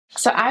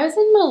So I was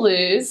in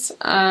Mulhouse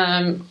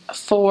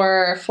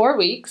for 4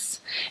 weeks.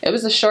 It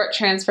was a short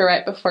transfer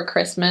right before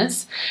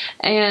Christmas,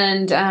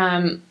 and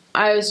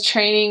I was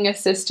training a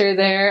sister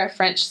there, a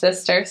French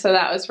sister, so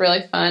that was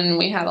really fun.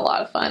 We had a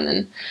lot of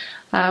fun,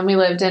 and we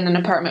lived in an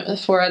apartment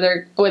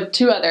with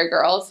two other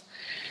girls,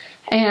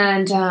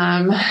 and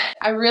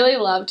I really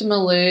loved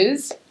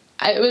Mulhouse.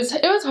 It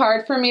was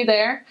hard for me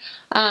there,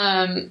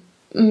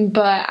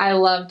 but I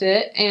loved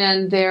it,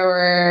 and there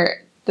were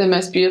the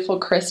most beautiful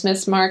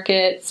Christmas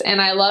markets,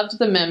 and I loved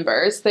the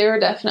members. They were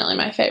definitely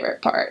my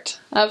favorite part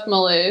of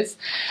Mulhouse.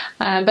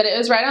 But it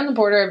was right on the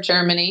border of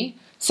Germany,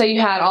 so you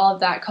had all of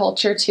that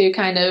culture too,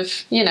 kind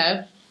of, you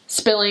know,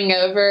 spilling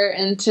over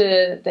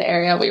into the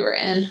area we were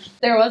in.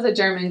 There was a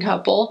German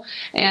couple,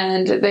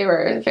 and they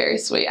were very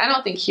sweet. I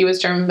don't think he was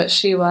German, but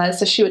she was,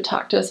 so she would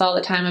talk to us all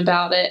the time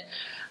about it.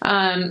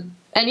 And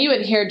you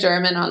would hear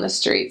German on the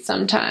street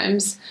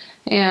sometimes,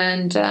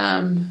 and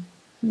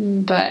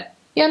but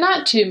yeah,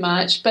 not too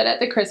much, but at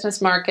the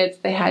Christmas markets,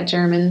 they had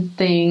German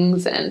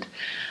things, and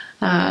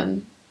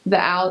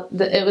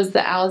it was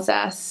the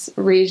Alsace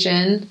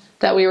region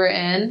that we were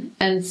in,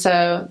 and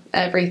so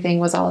everything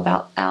was all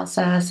about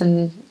Alsace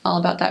and all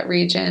about that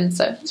region,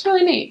 so it's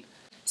really neat.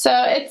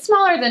 So it's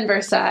smaller than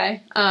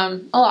Versailles, a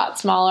lot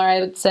smaller, I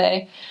would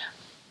say,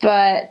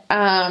 but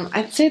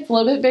I'd say it's a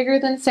little bit bigger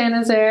than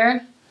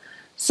Saint-Nazaire.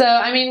 So,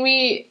 I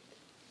mean,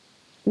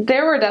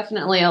 there were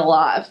definitely a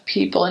lot of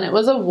people, and it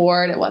was a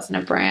ward, it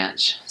wasn't a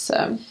branch,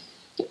 so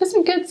it was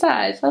a good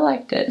size. I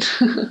liked it.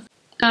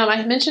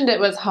 I mentioned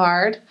it was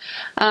hard.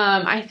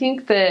 I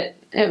think that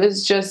it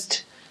was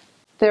just,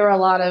 there were a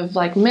lot of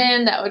like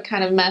men that would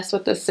kind of mess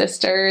with the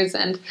sisters,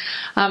 and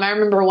I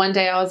remember one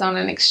day I was on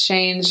an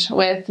exchange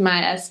with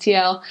my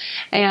STL,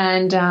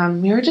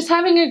 and we were just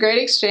having a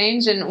great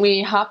exchange, and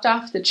we hopped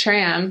off the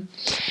tram,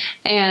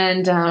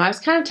 and I was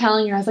kind of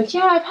telling her, I was like,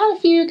 yeah, I've had a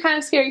few kind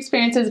of scary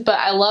experiences, but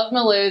I love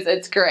Mulhouse.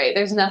 It's great.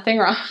 There's nothing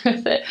wrong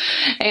with it.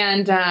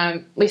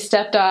 And we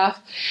stepped off,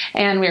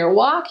 and we were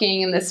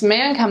walking, and this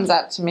man comes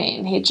up to me,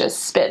 and he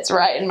just spits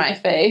right in my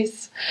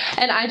face.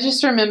 And I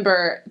just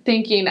remember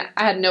thinking,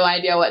 I had no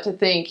idea what to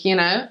think, you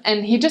know,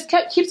 and he just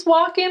keeps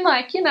walking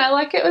like, you know,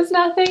 like it was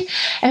nothing.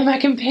 And my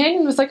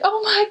companion was like,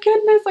 oh my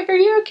goodness, like, are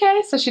you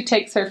okay? So she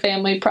takes her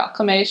family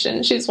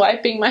proclamation. She's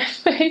wiping my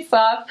face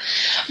off.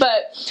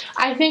 But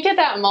I think at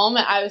that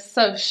moment I was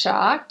so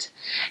shocked,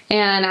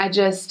 and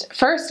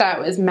first I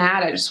was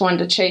mad. I just wanted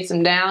to chase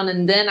him down,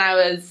 and then I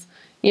was,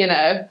 you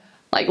know,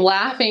 like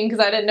laughing because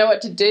I didn't know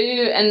what to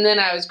do, and then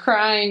I was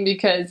crying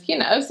because, you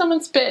know, if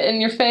someone spit in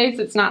your face,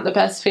 it's not the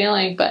best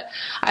feeling. But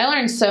I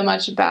learned so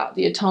much about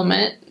the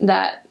atonement,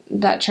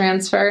 that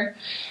transfer,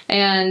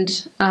 and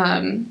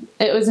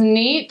it was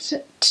neat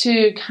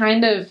to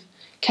kind of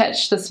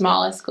catch the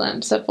smallest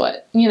glimpse of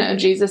what, you know,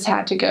 Jesus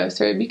had to go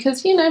through,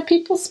 because, you know,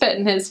 people spit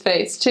in his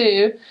face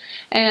too,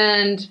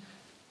 and,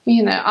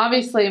 you know,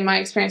 obviously my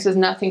experience was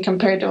nothing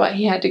compared to what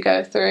he had to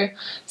go through.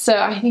 So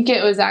I think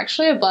it was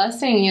actually a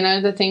blessing, you know,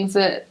 the things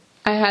that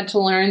I had to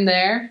learn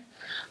there.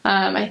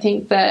 I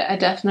think that I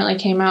definitely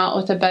came out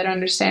with a better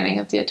understanding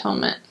of the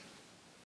atonement.